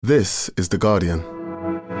This is The Guardian.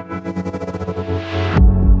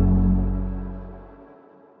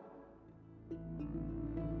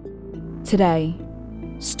 Today,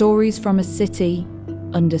 stories from a city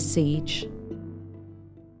under siege.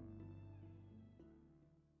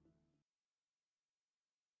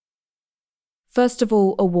 First of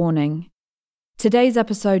all, a warning. Today's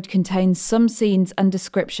episode contains some scenes and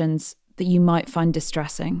descriptions that you might find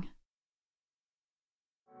distressing.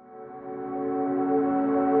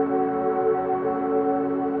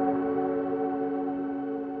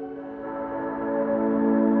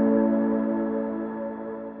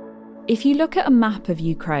 If you look at a map of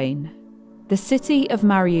Ukraine, the city of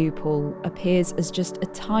Mariupol appears as just a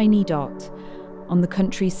tiny dot on the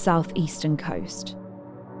country's southeastern coast.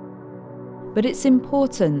 But its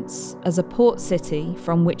importance as a port city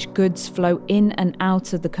from which goods flow in and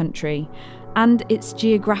out of the country, and its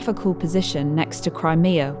geographical position next to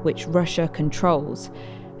Crimea, which Russia controls,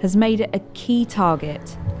 has made it a key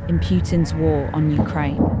target in Putin's war on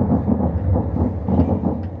Ukraine.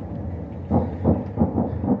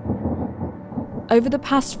 Over the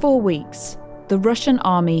past 4 weeks, the Russian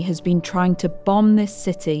army has been trying to bomb this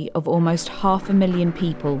city of almost 500,000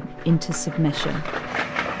 people into submission.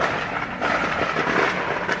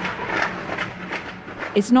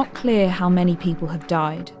 It's not clear how many people have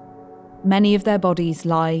died. Many of their bodies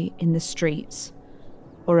lie in the streets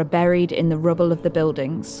or are buried in the rubble of the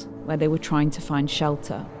buildings where they were trying to find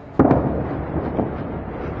shelter.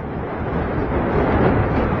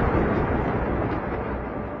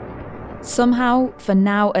 Somehow, for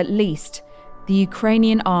now at least, the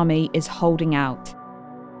Ukrainian army is holding out.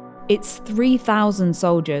 It's 3,000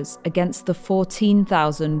 soldiers against the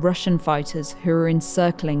 14,000 Russian fighters who are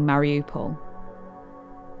encircling Mariupol.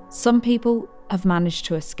 Some people have managed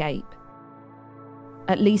to escape.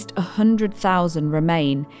 At least 100,000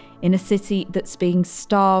 remain in a city that's being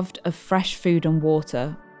starved of fresh food and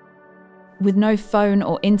water, with no phone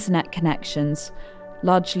or internet connections,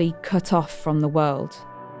 largely cut off from the world.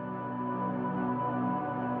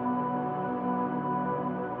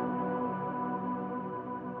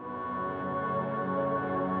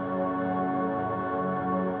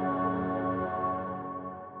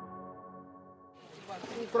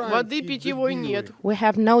 We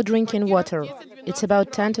have no drinking water. It's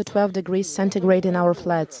about 10 to 12 degrees centigrade in our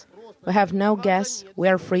flats. We have no gas. We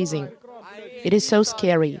are freezing. It is so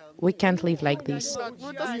scary. We can't live like this.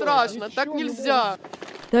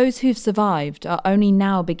 Those who've survived are only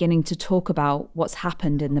now beginning to talk about what's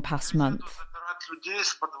happened in the past month.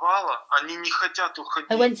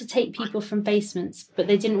 I went to take people from basements, but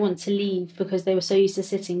they didn't want to leave because they were so used to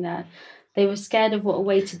sitting there. They were scared of what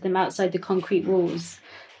awaited them outside the concrete walls.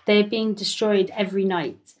 They are being destroyed every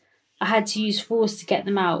night. I had to use force to get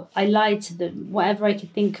them out. I lied to them, whatever I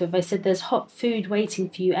could think of. I said there's hot food waiting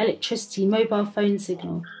for you, electricity, mobile phone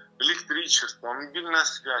signal.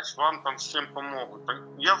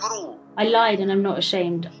 I lied and I'm not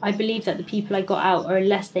ashamed. I believe that the people I got out are in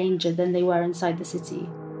less danger than they were inside the city.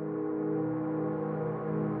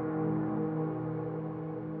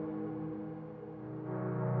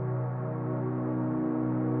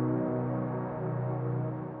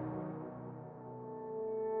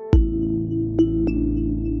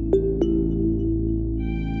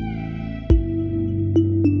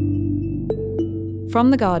 From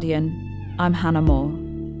The Guardian, I'm Hannah Moore.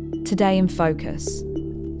 Today in focus,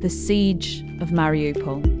 the siege of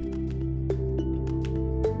Mariupol.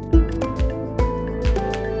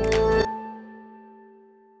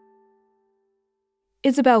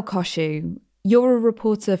 Isabel Koshu, you're a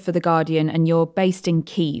reporter for The Guardian and you're based in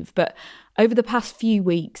Kyiv, but over the past few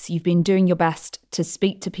weeks you've been doing your best to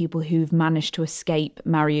speak to people who've managed to escape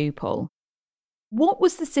Mariupol. What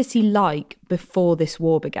was the city like before this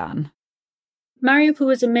war began? Mariupol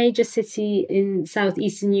was a major city in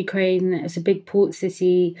southeastern Ukraine. It's a big port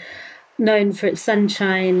city known for its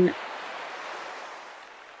sunshine.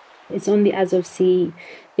 It's on the Azov Sea.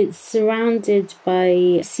 It's surrounded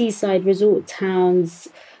by seaside resort towns.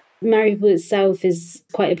 Mariupol itself is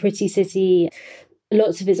quite a pretty city.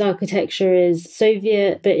 Lots of its architecture is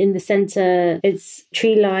Soviet, but in the centre it's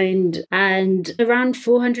tree-lined, and around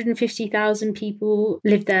 450,000 people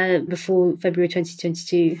lived there before February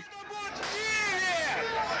 2022.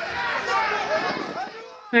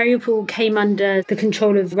 Mariupol came under the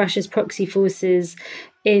control of Russia's proxy forces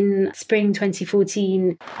in spring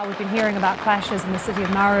 2014. We've been hearing about clashes in the city of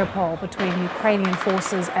Mariupol between Ukrainian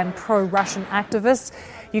forces and pro-Russian activists.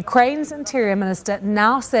 Ukraine's Interior Minister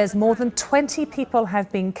now says more than 20 people have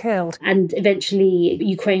been killed. And eventually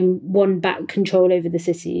Ukraine won back control over the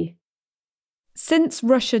city. Since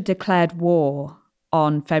Russia declared war,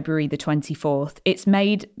 on February the 24th, it's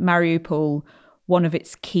made Mariupol one of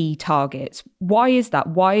its key targets. Why is that?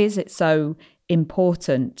 Why is it so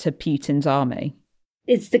important to Putin's army?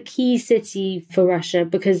 It's the key city for Russia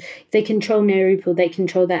because they control Mariupol, they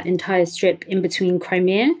control that entire strip in between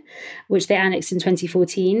Crimea, which they annexed in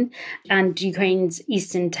 2014, and Ukraine's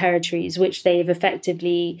eastern territories, which they've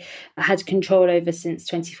effectively had control over since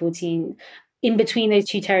 2014. In between those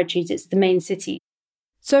two territories, it's the main city.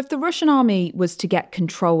 So if the Russian army was to get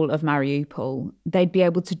control of Mariupol, they'd be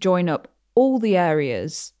able to join up all the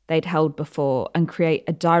areas they'd held before and create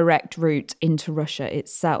a direct route into Russia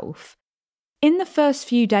itself. In the first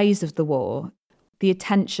few days of the war, the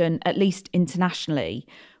attention, at least internationally,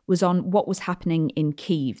 was on what was happening in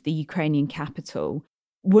Kyiv, the Ukrainian capital,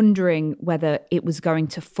 wondering whether it was going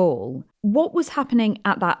to fall. What was happening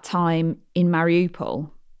at that time in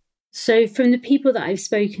Mariupol? So from the people that I've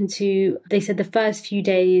spoken to, they said the first few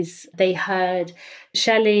days they heard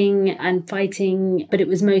shelling and fighting, but it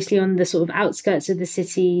was mostly on the sort of outskirts of the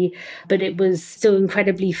city, but it was still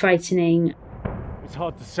incredibly frightening. It's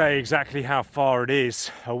hard to say exactly how far it is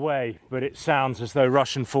away, but it sounds as though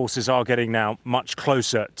Russian forces are getting now much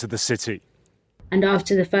closer to the city. And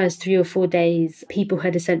after the first 3 or 4 days, people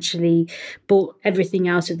had essentially bought everything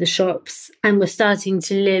out of the shops and were starting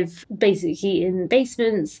to live basically in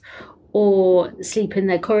basements or sleep in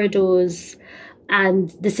their corridors. And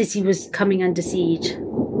the city was coming under siege.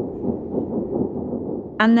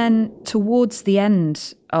 And then towards the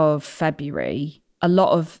end of February, a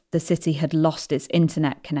lot of the city had lost its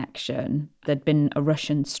internet connection. There'd been a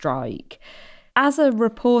Russian strike. As a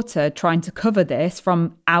reporter trying to cover this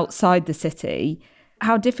from outside the city,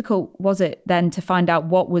 how difficult was it then to find out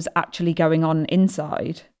what was actually going on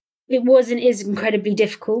inside? It was and is incredibly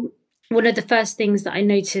difficult. One of the first things that I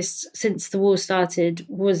noticed since the war started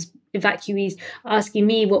was evacuees asking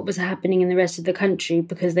me what was happening in the rest of the country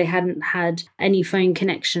because they hadn't had any phone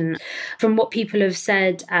connection. From what people have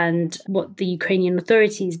said and what the Ukrainian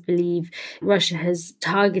authorities believe, Russia has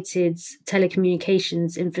targeted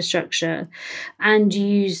telecommunications infrastructure and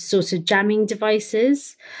used sort of jamming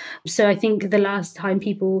devices. So I think the last time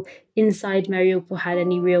people inside Mariupol had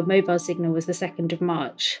any real mobile signal was the 2nd of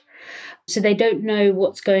March. So they don't know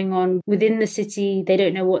what's going on within the city. They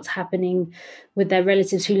don't know what's happening with their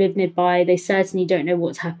relatives who live nearby. They certainly don't know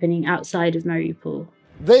what's happening outside of Mariupol.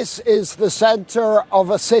 This is the centre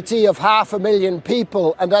of a city of 500,000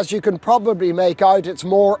 people, and as you can probably make out, it's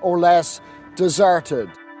more or less deserted.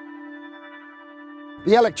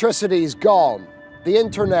 The electricity's gone. The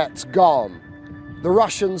internet's gone. The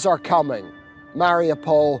Russians are coming.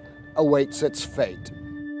 Mariupol awaits its fate.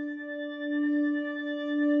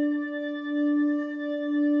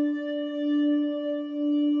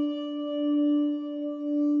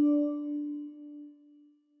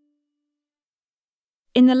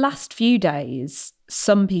 In the last few days,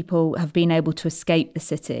 some people have been able to escape the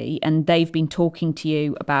city and they've been talking to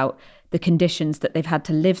you about the conditions that they've had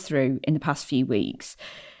to live through in the past few weeks.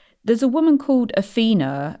 There's a woman called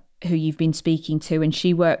Afina who you've been speaking to, and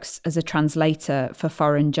she works as a translator for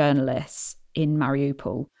foreign journalists in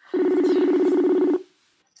Mariupol.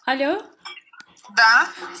 Hello?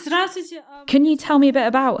 Can you tell me a bit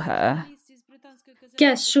about her?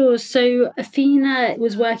 Yes, sure. So Afina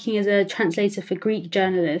was working as a translator for Greek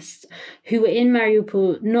journalists who were in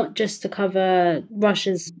Mariupol not just to cover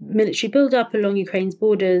Russia's military build-up along Ukraine's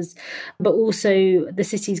borders, but also the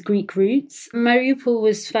city's Greek roots. Mariupol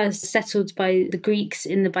was first settled by the Greeks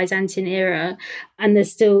in the Byzantine era, and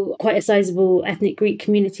there's still quite a sizable ethnic Greek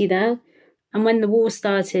community there. And when the war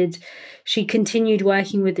started, she continued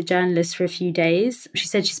working with the journalists for a few days. She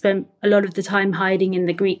said she spent a lot of the time hiding in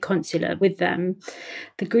the Greek consulate with them.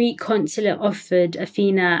 The Greek consulate offered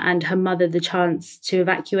Afina and her mother the chance to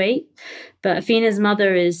evacuate. But Afina's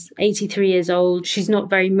mother is 83 years old. She's not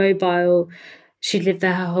very mobile. She'd lived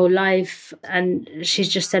there her whole life, and she's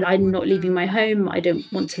just said, I'm not leaving my home, I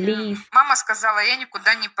don't want to leave.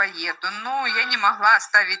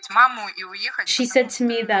 She said to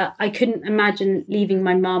me that I couldn't imagine leaving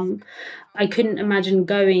my mum. I couldn't imagine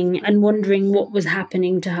going and wondering what was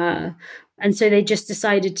happening to her. And so they just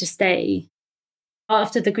decided to stay.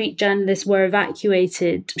 After the Greek journalists were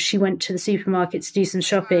evacuated, she went to the supermarket to do some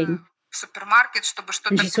shopping.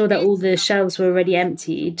 And she saw that all the shelves were already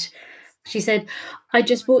emptied. She said, I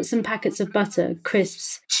just bought some packets of butter,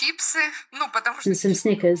 crisps, and some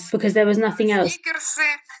Snickers because there was nothing else.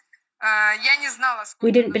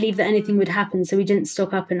 We didn't believe that anything would happen, so we didn't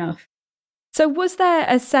stock up enough. So was there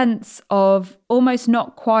a sense of almost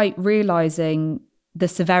not quite realising the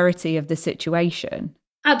severity of the situation?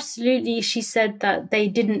 Absolutely. She said that they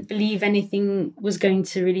didn't believe anything was going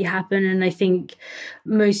to really happen. And I think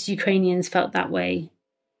most Ukrainians felt that way.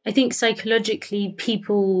 I think psychologically,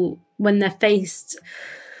 people, when they're faced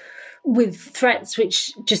with threats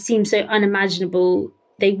which just seem so unimaginable,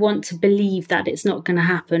 they want to believe that it's not going to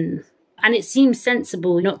happen. And it seems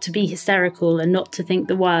sensible not to be hysterical and not to think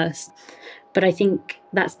the worst. But I think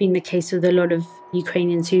that's been the case with a lot of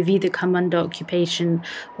Ukrainians who've either come under occupation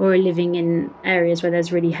or are living in areas where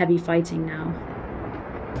there's really heavy fighting now.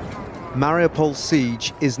 Mariupol's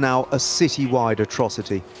siege is now a city-wide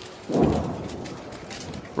atrocity.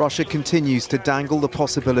 Russia continues to dangle the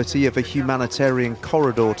possibility of a humanitarian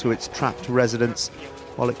corridor to its trapped residents,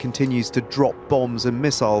 while it continues to drop bombs and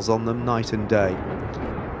missiles on them night and day.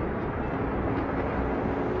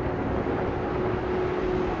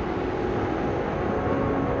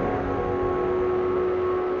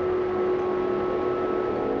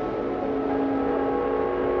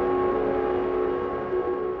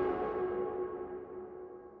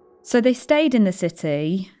 So they stayed in the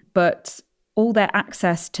city, but all their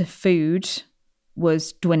access to food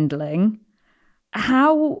was dwindling.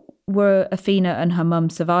 How were Athena and her mum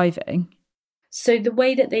surviving? So the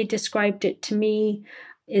way that they described it to me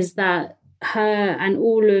is that her and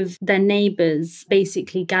all of their neighbours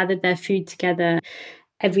basically gathered their food together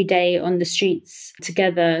every day on the streets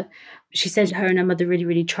together. She said her and her mother really,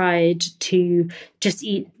 really tried to just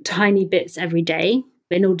eat tiny bits every day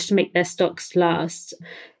in order to make their stocks last.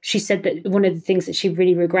 She said that one of the things that she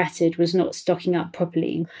really regretted was not stocking up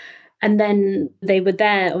properly. And then they were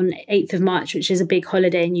there on 8th of March, which is a big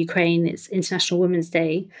holiday in Ukraine. It's International Women's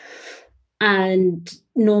Day. And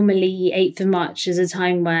normally 8th of March is a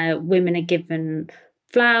time where women are given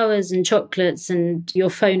flowers and chocolates, and your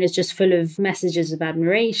phone is just full of messages of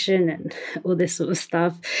admiration and all this sort of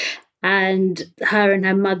stuff. And her and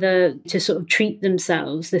her mother, to sort of treat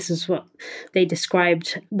themselves, this is what they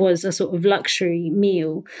described was a sort of luxury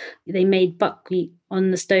meal. They made buckwheat on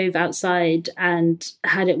the stove outside and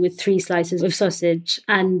had it with 3 slices of sausage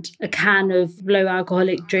and a can of low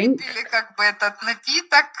alcoholic drink.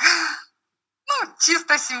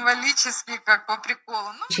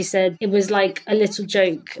 She said it was like a little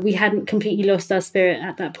joke. We hadn't completely lost our spirit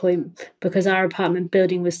at that point because our apartment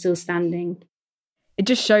building was still standing. It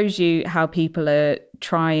just shows you how people are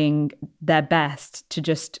trying their best to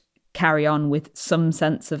just carry on with some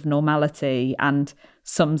sense of normality and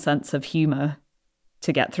some sense of humour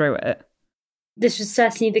to get through it. This was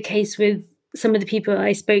certainly the case with some of the people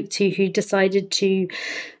I spoke to who decided to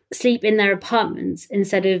sleep in their apartments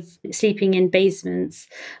instead of sleeping in basements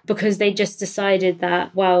because they just decided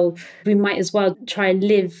that, well, we might as well try and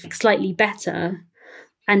live slightly better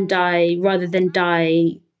and die rather than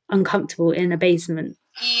die uncomfortable in a basement.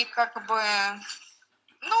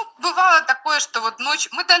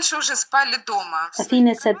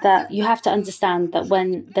 Athena said that you have to understand that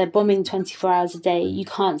when they're bombing 24 hours a day, you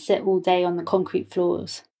can't sit all day on the concrete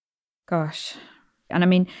floors. Gosh. And I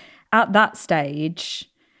mean, at that stage,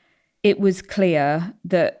 it was clear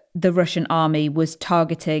that the Russian army was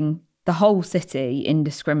targeting the whole city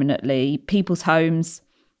indiscriminately, people's homes,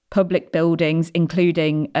 public buildings,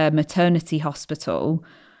 including a maternity hospital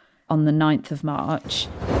on the 9th of March.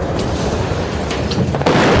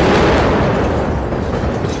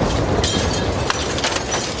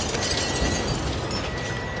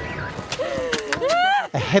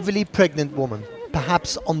 A heavily pregnant woman,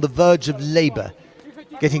 perhaps on the verge of labour,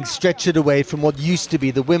 getting stretchered away from what used to be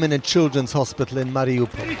the Women and Children's Hospital in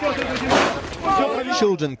Mariupol.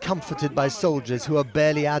 Children comforted by soldiers who are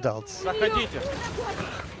barely adults.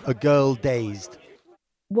 A girl dazed.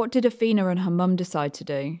 What did Athena and her mum decide to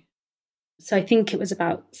do? So I think it was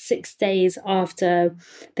about 6 days after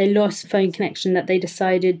they lost phone connection that they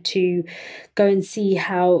decided to go and see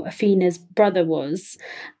how Athena's brother was.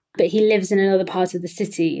 But he lives in another part of the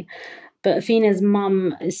city. But Athena's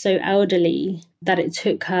mum is so elderly that it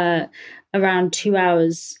took her around 2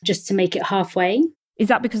 hours just to make it halfway. Is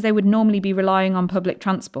that because they would normally be relying on public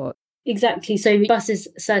transport? Exactly. So buses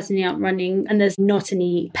certainly aren't running and there's not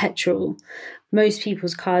any petrol. Most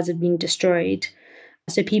people's cars have been destroyed.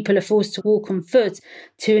 So people are forced to walk on foot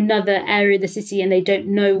to another area of the city and they don't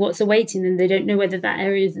know what's awaiting them. They don't know whether that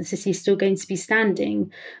area of the city is still going to be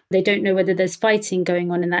standing. They don't know whether there's fighting going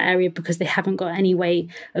on in that area because they haven't got any way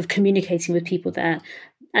of communicating with people there.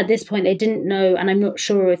 At this point, they didn't know, and I'm not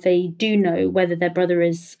sure if they do know whether their brother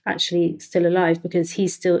is actually still alive because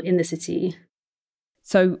he's still in the city.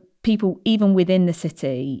 So people, even within the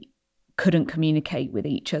city, couldn't communicate with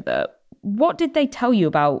each other. What did they tell you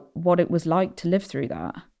about what it was like to live through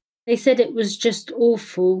that? They said it was just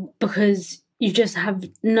awful because You just have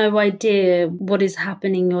no idea what is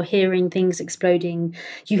happening. You're hearing things exploding.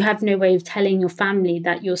 You have no way of telling your family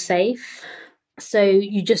that you're safe. So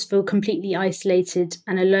you just feel completely isolated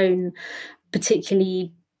and alone,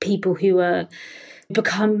 particularly people who are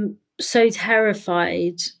become so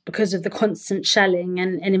terrified because of the constant shelling.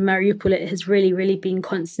 And in Mariupol, it has really, really been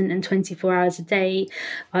constant and 24 hours a day,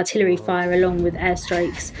 artillery fire along with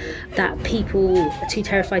airstrikes, that people are too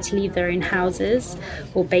terrified to leave their own houses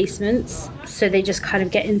or basements. So they just kind of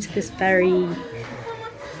get into this very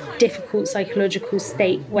difficult psychological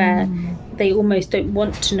state where they almost don't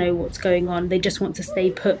want to know what's going on. They just want to stay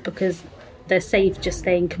put because they're safe just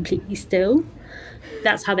staying completely still.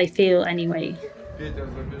 That's how they feel anyway.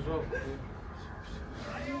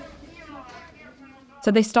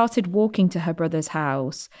 So they started walking to her brother's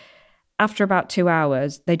house. After about 2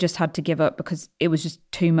 hours, they just had to give up because it was just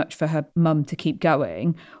too much for her mum to keep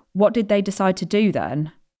going. What did they decide to do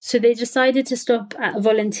then? So they decided to stop at a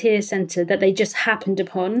volunteer centre that they just happened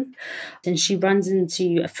upon. And she runs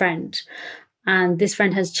into a friend. And this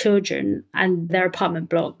friend has children and their apartment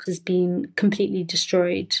block has been completely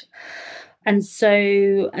destroyed. And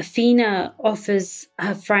so Afina offers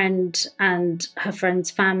her friend and her friend's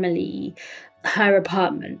family her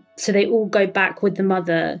apartment. So they all go back with the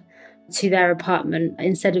mother to their apartment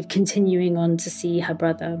instead of continuing on to see her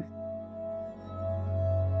brother.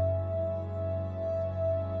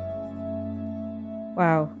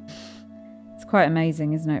 Wow. It's quite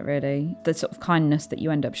amazing, isn't it, really? The sort of kindness that you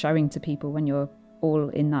end up showing to people when you're all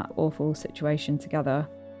in that awful situation together.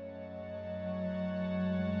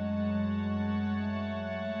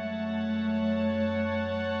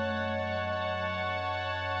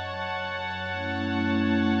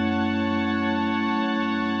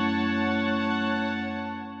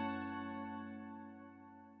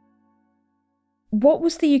 What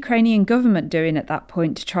was the Ukrainian government doing at that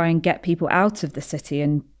point to try and get people out of the city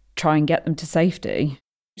and try and get them to safety?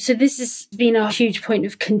 So this has been a huge point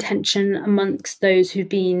of contention amongst those who've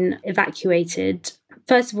been evacuated.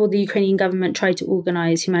 First of all, the Ukrainian government tried to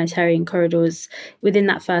organise humanitarian corridors within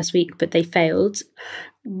that first week, but they failed.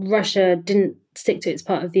 Russia didn't stick to its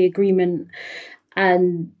part of the agreement,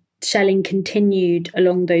 and shelling continued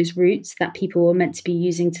along those routes that people were meant to be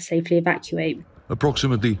using to safely evacuate.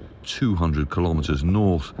 Approximately 200 kilometres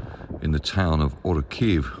north, in the town of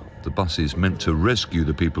Orkiv, the buses meant to rescue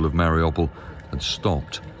the people of Mariupol had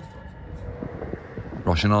stopped.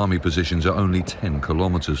 Russian army positions are only 10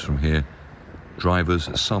 kilometres from here. Drivers,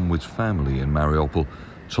 some with family in Mariupol,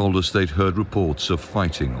 told us they'd heard reports of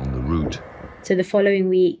fighting on the route. So the following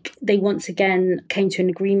week, they once again came to an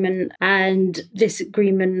agreement, and this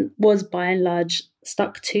agreement was by and large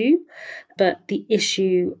stuck to. But the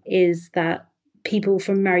issue is that people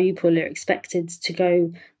from Mariupol are expected to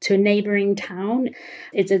go to a neighbouring town.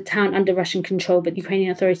 It's a town under Russian control, but Ukrainian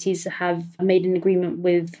authorities have made an agreement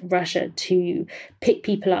with Russia to pick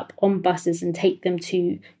people up on buses and take them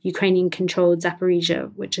to Ukrainian-controlled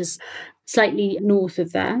Zaporizhia, which is slightly north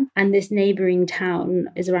of there. And this neighbouring town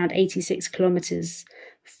is around 86 kilometres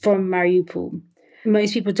from Mariupol.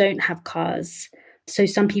 Most people don't have cars, so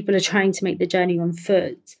some people are trying to make the journey on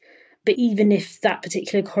foot. But even if that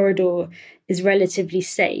particular corridor is relatively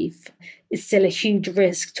safe, it's still a huge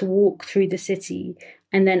risk to walk through the city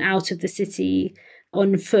and then out of the city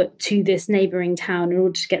on foot to this neighbouring town in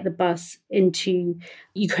order to get the bus into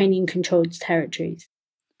Ukrainian-controlled territories.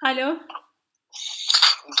 Hello?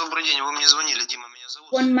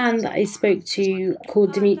 One man that I spoke to,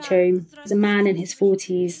 called Dmitro, is a man in his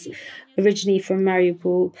 40s, originally from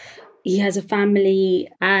Mariupol. He has a family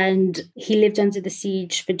and he lived under the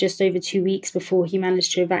siege for just over 2 weeks before he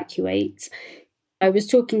managed to evacuate. I was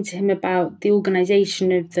talking to him about the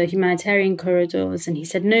organisation of the humanitarian corridors, and he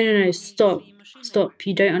said, no, stop,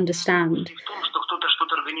 you don't understand.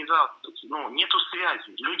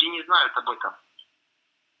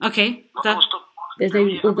 Okay, there's no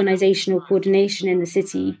organisational coordination in the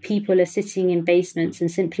city. People are sitting in basements and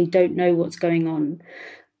simply don't know what's going on.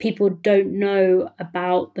 People don't know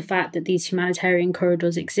about the fact that these humanitarian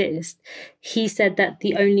corridors exist. He said that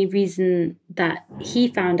the only reason that he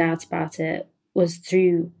found out about it was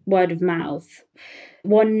through word of mouth.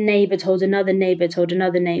 One neighbour told another neighbour,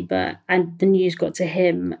 and the news got to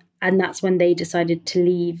him, and that's when they decided to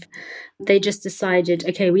leave. They just decided,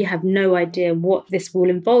 okay, we have no idea what this will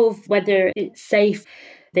involve, whether it's safe.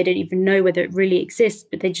 They don't even know whether it really exists,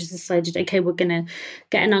 but they just decided, okay, we're going to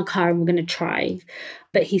get in our car and we're going to try.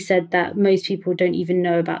 But he said that most people don't even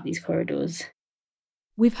know about these corridors.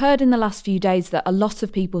 We've heard in the last few days that a lot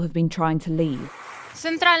of people have been trying to leave.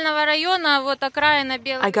 I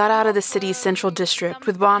got out of the city's central district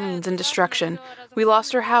with bombings and destruction. We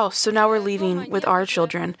lost our house, so now we're leaving with our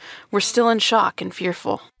children. We're still in shock and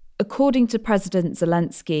fearful. According to President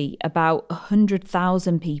Zelensky, about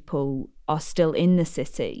 100,000 people are still in the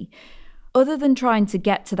city. Other than trying to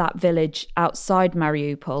get to that village outside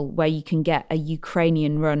Mariupol, where you can get a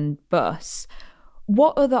Ukrainian-run bus,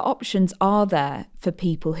 what other options are there for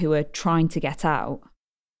people who are trying to get out?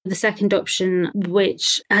 The second option,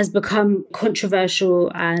 which has become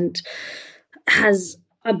controversial and has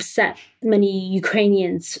upset many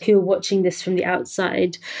Ukrainians who are watching this from the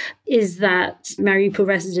outside, is that Mariupol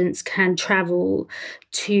residents can travel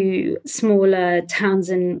to smaller towns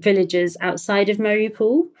and villages outside of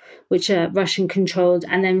Mariupol, which are Russian-controlled,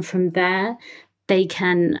 and then from there they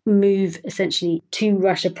can move essentially to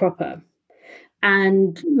Russia proper.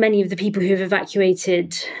 And many of the people who have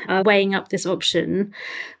evacuated are weighing up this option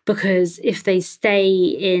because if they stay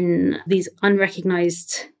in these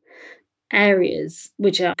unrecognised areas,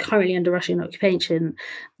 which are currently under Russian occupation,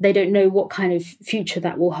 they don't know what kind of future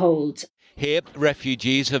that will hold. Here,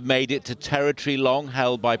 refugees have made it to territory long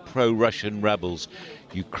held by pro-Russian rebels.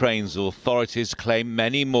 Ukraine's authorities claim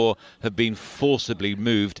many more have been forcibly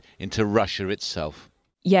moved into Russia itself.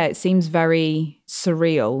 Yeah, it seems very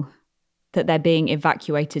surreal that they're being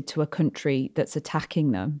evacuated to a country that's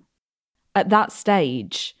attacking them. At that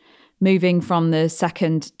stage, moving from the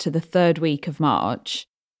 2nd to the 3rd week of March,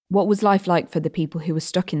 what was life like for the people who were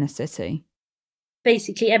stuck in the city?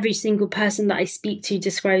 Basically, every single person that I speak to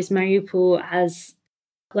describes Mariupol as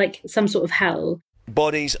like some sort of hell.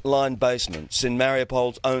 Bodies line basements in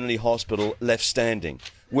Mariupol's only hospital left standing.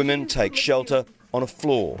 Women take shelter on a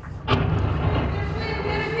floor.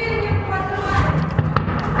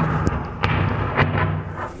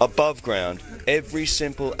 Above ground, every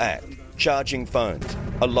simple act, charging phones,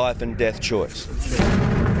 a life and death choice.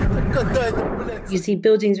 You see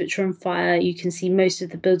buildings which are on fire. You can see most of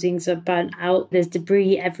the buildings are burnt out. There's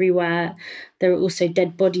debris everywhere. There are also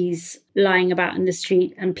dead bodies lying about in the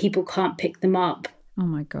street and people can't pick them up. Oh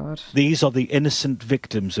my God. These are the innocent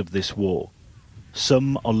victims of this war.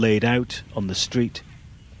 Some are laid out on the street,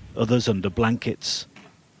 others under blankets,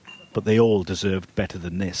 but they all deserved better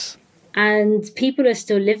than this. And people are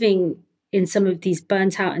still living in some of these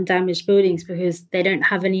burnt out and damaged buildings because they don't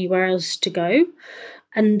have anywhere else to go.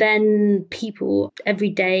 And then people, every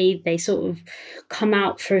day, they sort of come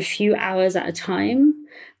out for a few hours at a time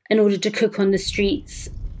in order to cook on the streets.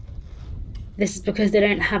 This is because they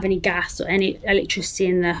don't have any gas or any electricity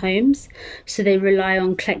in their homes. So they rely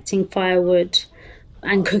on collecting firewood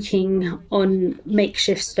and cooking on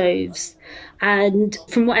makeshift stoves. And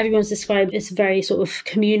from what everyone's described, it's a very sort of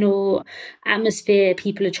communal atmosphere.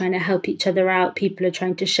 People are trying to help each other out. People are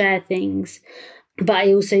trying to share things. But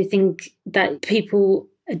I also think that people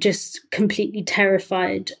are just completely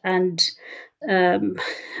terrified and I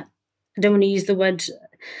don't want to use the word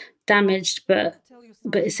damaged, but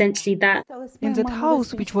essentially that. In that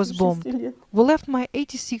house which was bombed, we left my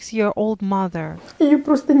 86-year-old mother.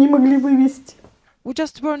 We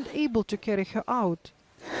just weren't able to carry her out.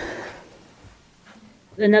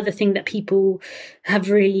 Another thing that people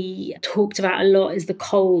have really talked about a lot is the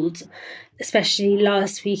cold, especially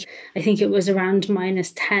last week. I think it was around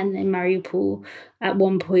 -10 in Mariupol at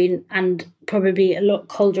one point and probably a lot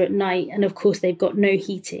colder at night. And of course, they've got no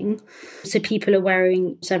heating. So people are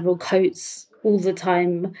wearing several coats all the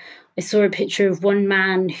time. I saw a picture of one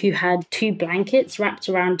man who had 2 blankets wrapped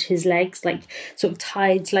around his legs, like sort of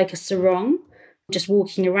tied like a sarong, just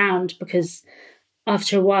walking around because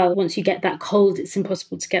after a while, once you get that cold, it's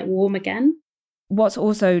impossible to get warm again. What's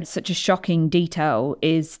also such a shocking detail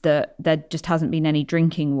is that there just hasn't been any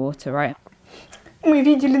drinking water, right? We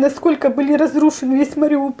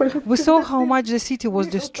saw how much the city was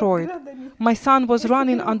destroyed. My son was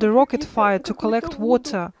running under rocket fire to collect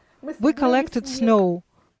water. We collected snow.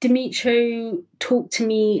 Dimitro talked to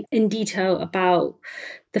me in detail about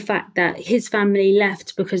the fact that his family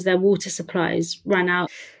left because their water supplies ran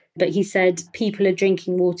out. But he said people are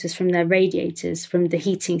drinking waters from their radiators, from the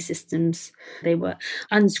heating systems. They were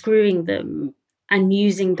unscrewing them and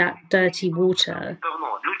using that dirty water.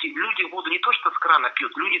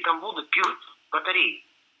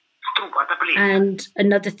 And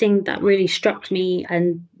another thing that really struck me,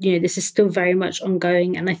 and this is still very much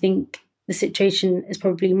ongoing, and I think the situation is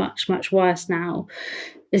probably much, much worse now,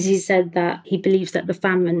 is he said that he believes that the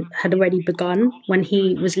famine had already begun when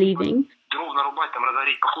he was leaving.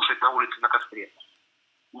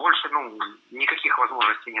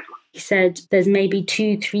 He said there's maybe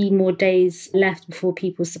 2-3 more days left before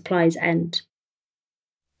people's supplies end.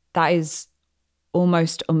 That is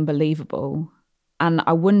almost unbelievable. And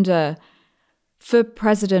I wonder, for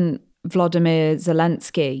President Volodymyr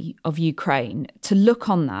Zelensky of Ukraine to look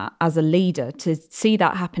on that as a leader, to see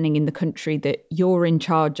that happening in the country that you're in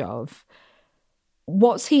charge of,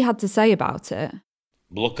 what's he had to say about it?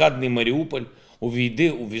 Well,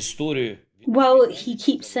 he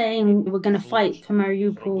keeps saying, we're going to fight for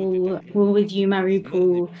Mariupol, we're with you,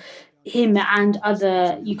 Mariupol. Him and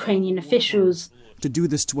other Ukrainian officials. To do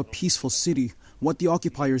this to a peaceful city, what the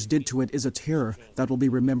occupiers did to it is a terror that will be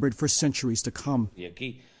remembered for centuries to come.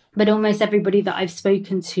 But almost everybody that I've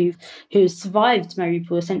spoken to who has survived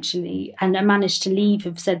Mariupol, essentially, and managed to leave,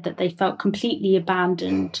 have said that they felt completely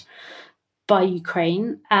abandoned by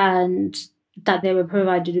Ukraine and that they were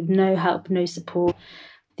provided with no help, no support.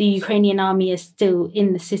 The Ukrainian army is still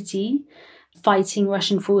in the city, fighting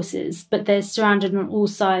Russian forces, but they're surrounded on all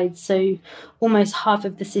sides, so almost half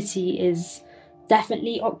of the city is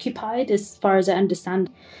definitely occupied, as far as I understand.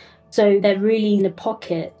 So they're really in a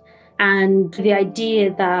pocket, and the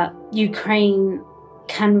idea that Ukraine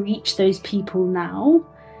can reach those people now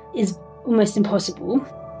is almost impossible.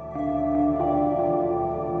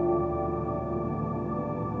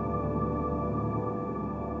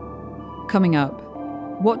 Coming up,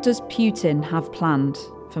 what does Putin have planned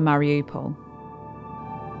for Mariupol?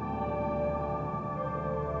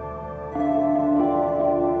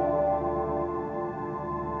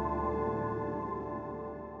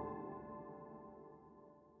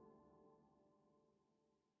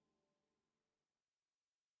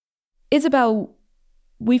 Isabel,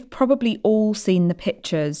 we've probably all seen the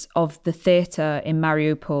pictures of the theatre in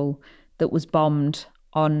Mariupol that was bombed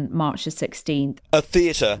on March the 16th. A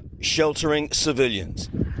theatre sheltering civilians.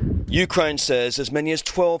 Ukraine says as many as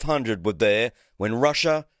 1,200 were there when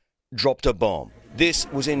Russia dropped a bomb. This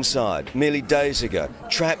was inside merely days ago.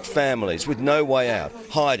 Trapped families with no way out,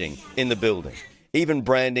 hiding in the building, even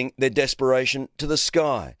branding their desperation to the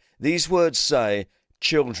sky. These words say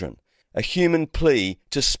children, a human plea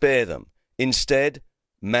to spare them. Instead,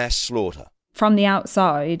 mass slaughter. From the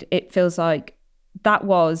outside, it feels like that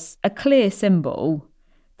was a clear symbol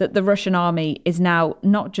that the Russian army is now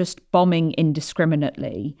not just bombing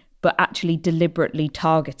indiscriminately, but actually deliberately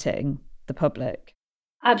targeting the public.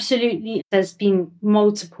 Absolutely. There's been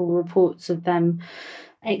multiple reports of them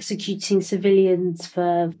executing civilians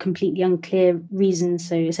for completely unclear reasons,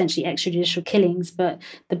 so essentially extrajudicial killings. But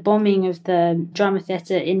the bombing of the drama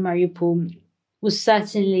theatre in Mariupol was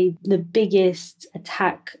certainly the biggest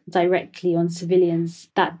attack directly on civilians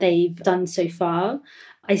that they've done so far.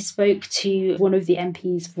 I spoke to one of the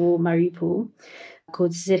MPs for Mariupol,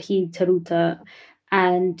 called Serhiy Taruta,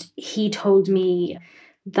 and he told me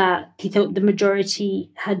that he thought the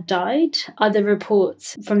majority had died. Other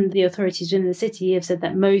reports from the authorities within the city have said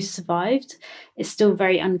that most survived. It's still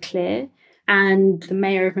very unclear. And the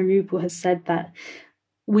mayor of Mariupol has said that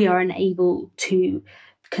we are unable to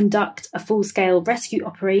conduct a full-scale rescue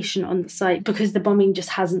operation on the site because the bombing just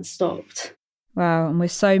hasn't stopped. Wow, and we're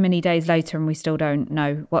so many days later and we still don't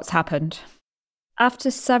know what's happened. After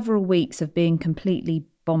several weeks of being completely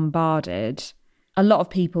bombarded, a lot of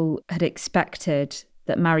people had expected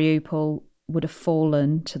that Mariupol would have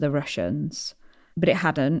fallen to the Russians, but it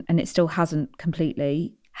hadn't, and it still hasn't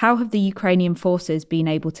completely. How have the Ukrainian forces been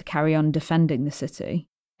able to carry on defending the city?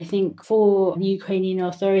 I think for the Ukrainian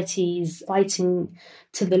authorities, fighting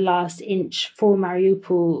to the last inch for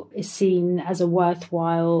Mariupol is seen as a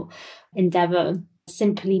worthwhile endeavour,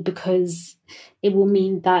 simply because it will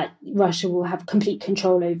mean that Russia will have complete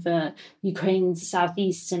control over Ukraine's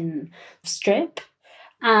southeastern strip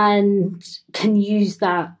and can use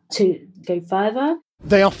that to go further.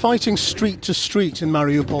 They are fighting street to street in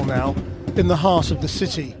Mariupol now, in the heart of the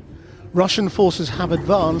city. Russian forces have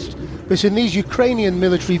advanced, but in these Ukrainian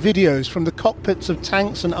military videos from the cockpits of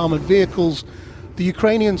tanks and armoured vehicles, the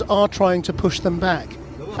Ukrainians are trying to push them back,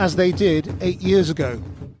 as they did 8 years ago.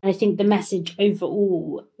 I think the message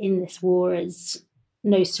overall in this war is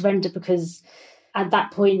no surrender, because at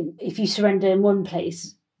that point, if you surrender in one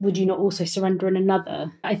place, would you not also surrender in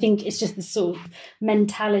another? I think it's just the sort of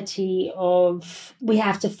mentality of we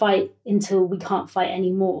have to fight until we can't fight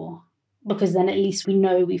anymore, because then at least we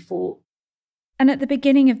know we fought. And at the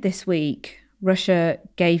beginning of this week, Russia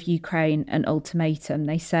gave Ukraine an ultimatum.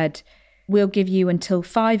 They said, we'll give you until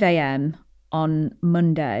 5 a.m. on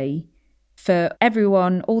Monday for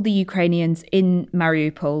everyone, all the Ukrainians in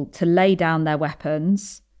Mariupol, to lay down their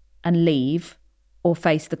weapons and leave or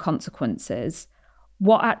face the consequences.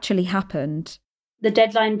 What actually happened? The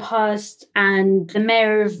deadline passed and the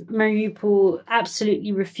mayor of Mariupol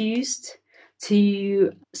absolutely refused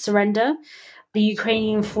to surrender. The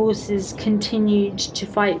Ukrainian forces continued to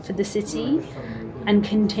fight for the city and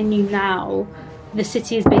continue now The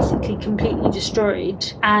city is basically completely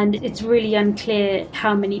destroyed, and it's really unclear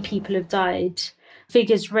how many people have died.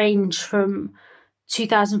 Figures range from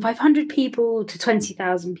 2,500 people to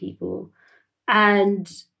 20,000 people.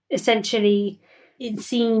 And essentially, it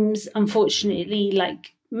seems, unfortunately,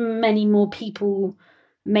 like many more people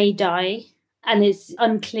may die, and it's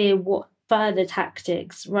unclear what further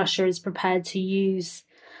tactics Russia is prepared to use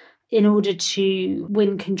in order to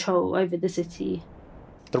win control over the city.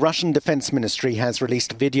 The Russian Defense Ministry has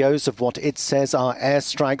released videos of what it says are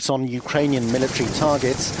airstrikes on Ukrainian military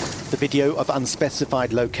targets. The video of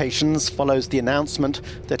unspecified locations follows the announcement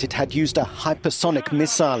that it had used a hypersonic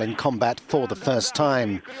missile in combat for the first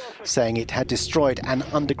time, saying it had destroyed an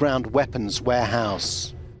underground weapons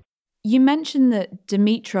warehouse. You mentioned that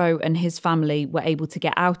Dmytro and his family were able to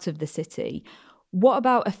get out of the city. What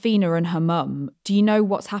about Afina and her mum? Do you know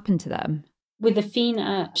what's happened to them? With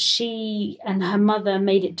Afina, she and her mother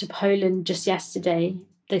made it to Poland just yesterday.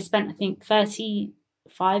 They spent, I think,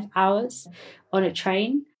 35 hours on a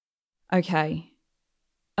train. Okay.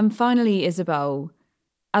 And finally, Isabel,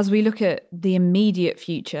 as we look at the immediate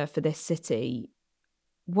future for this city,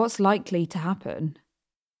 what's likely to happen?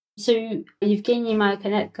 So Yevgeny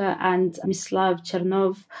Malkanetka and Mislav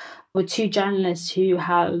Chernov were two journalists who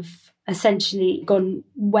have essentially gone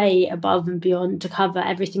way above and beyond to cover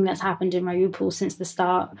everything that's happened in Mariupol since the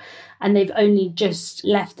start. And they've only just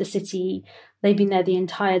left the city. They've been there the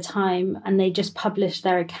entire time, and they just published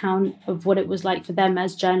their account of what it was like for them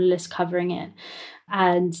as journalists covering it.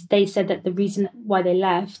 And they said that the reason why they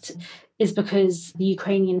left is because the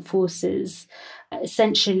Ukrainian forces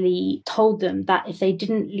essentially told them that if they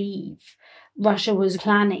didn't leave, Russia was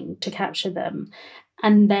planning to capture them,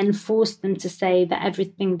 and then forced them to say that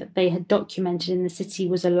everything that they had documented in the city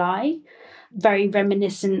was a lie. Very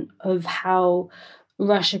reminiscent of how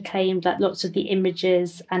Russia claimed that lots of the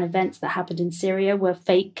images and events that happened in Syria were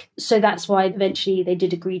fake. So that's why eventually they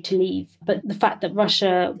did agree to leave. But the fact that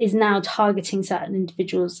Russia is now targeting certain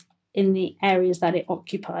individuals in the areas that it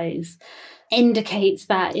occupies indicates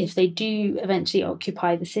that if they do eventually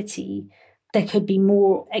occupy the city, there could be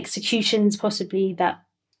more executions possibly that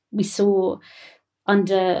we saw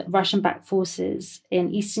under Russian-backed forces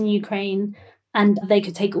in eastern Ukraine, and they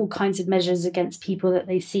could take all kinds of measures against people that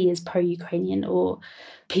they see as pro-Ukrainian or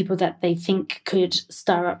people that they think could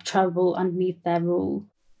stir up trouble underneath their rule.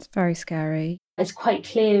 It's very scary. It's quite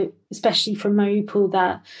clear, especially from Mariupol,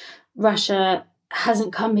 that Russia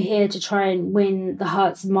hasn't come here to try and win the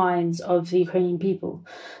hearts and minds of the Ukrainian people,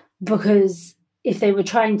 because if they were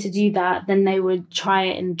trying to do that, then they would try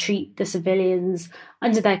and treat the civilians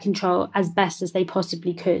under their control as best as they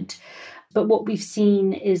possibly could. But what we've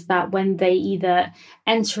seen is that when they either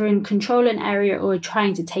enter and control an area or are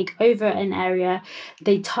trying to take over an area,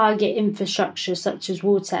 they target infrastructure such as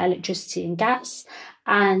water, electricity and gas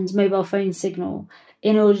and mobile phone signal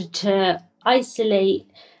in order to isolate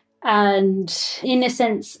and, in a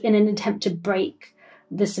sense, in an attempt to break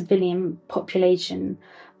the civilian population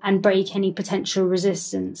and break any potential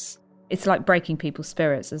resistance. It's like breaking people's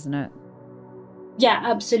spirits, isn't it? Yeah,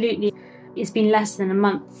 absolutely. It's been less than a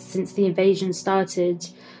month since the invasion started,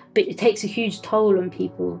 but it takes a huge toll on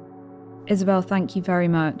people. Isabel, thank you very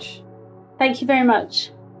much. Thank you very much.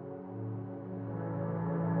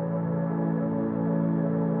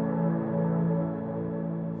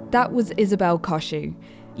 That was Isabel Koshu.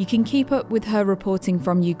 You can keep up with her reporting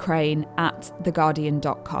from Ukraine at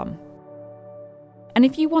theguardian.com. And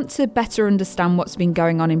if you want to better understand what's been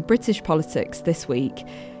going on in British politics this week,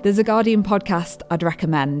 there's a Guardian podcast I'd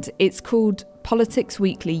recommend. It's called Politics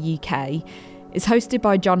Weekly UK. It's hosted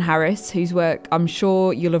by John Harris, whose work I'm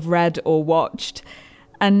sure you'll have read or watched.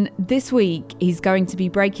 And this week, he's going to be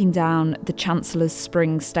breaking down the Chancellor's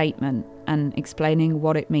spring statement and explaining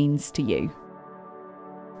what it means to you.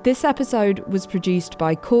 This episode was produced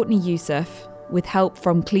by Courtney Youssef with help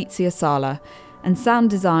from Klizia Sala, and sound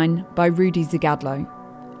design by Rudy Zagadlo.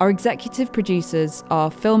 Our executive producers are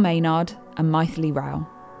Phil Maynard and Maithili Rao.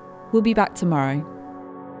 We'll be back tomorrow.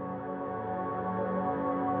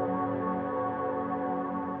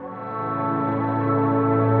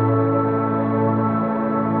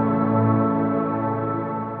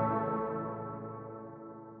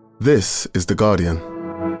 This is The Guardian.